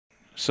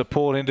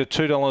Support into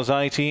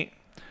 $2.80.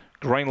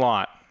 Green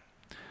light.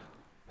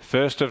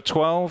 First of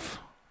 12.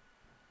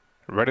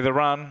 Ready to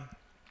run.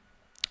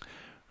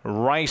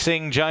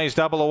 Racing, Jay's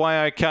double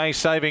away okay,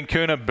 Saving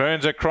Kuna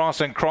burns across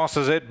and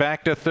crosses it,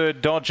 back to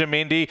third, Dodger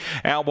Mindy,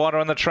 out wider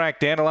on the track,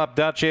 Dandle up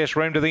Duchess,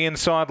 room to the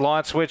inside,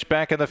 Light Switch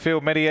back in the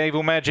field,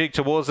 Medieval Magic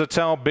towards the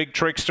tail, Big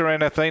Trickster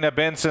and Athena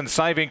Benson,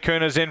 Saving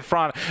Kuna's in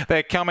front,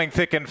 they're coming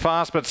thick and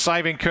fast, but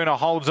Saving Kuna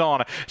holds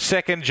on,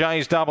 second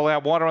Jay's double,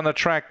 out wider on the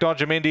track,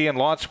 Dodger Mindy and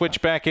Light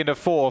Switch back into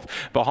fourth,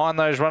 behind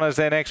those runners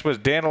there next was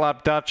Dandle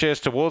up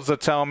Duchess towards the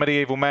tail,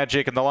 Medieval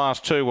Magic, and the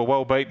last two were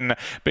well beaten,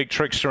 Big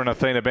Trickster and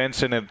Athena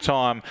Benson in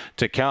time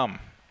to come.